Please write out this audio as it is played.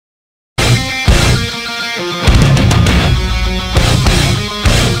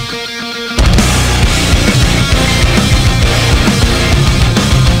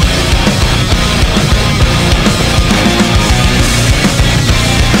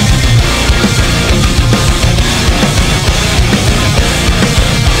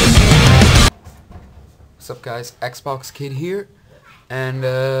guys? Xbox Kid here, and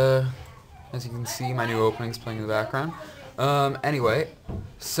as you can see, my new opening's playing in the background. Anyway,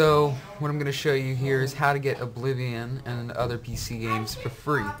 so what I'm going to show you here is how to get Oblivion and other PC games for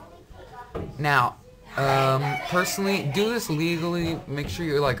free. Now, personally, do this legally. Make sure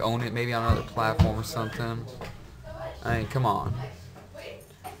you own it, maybe on another platform or something. I mean, come on.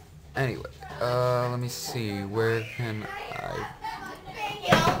 Anyway, let me see. Where can I?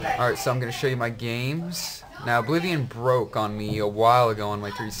 Alright, so I'm going to show you my games. Now, Oblivion broke on me a while ago on my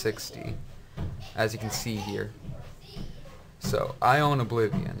 360, as you can see here. So, I own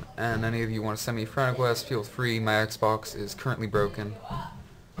Oblivion, and any of you want to send me a friend request, feel free. My Xbox is currently broken.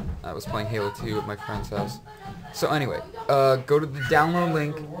 I was playing Halo 2 at my friend's house. So anyway, go to the download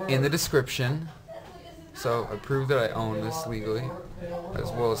link in the description. So, I proved that I own this legally,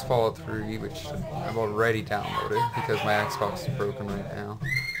 as well as Fallout 3, which I've already downloaded, because my Xbox is broken right now.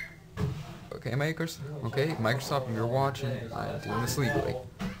 Okay, Microsoft, if you're watching, I'm doing this legally.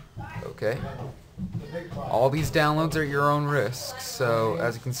 Okay? All these downloads are at your own risk. So,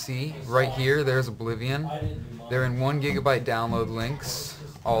 as you can see, right here, there's Oblivion. They're in 1 GB download links,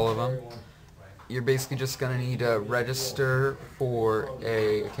 all of them. You're basically just going to need to register for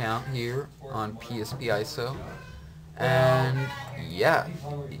a account here on PSP ISO. And, yeah,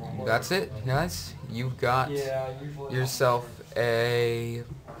 that's it, guys. You've got yourself a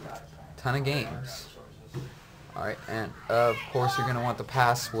ton of games. Alright, and of course you're going to want the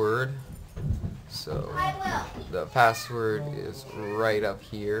password. So the password is right up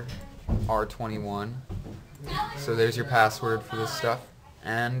here, R21. So there's your password for this stuff.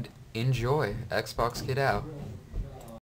 And enjoy. Xbox Kid out.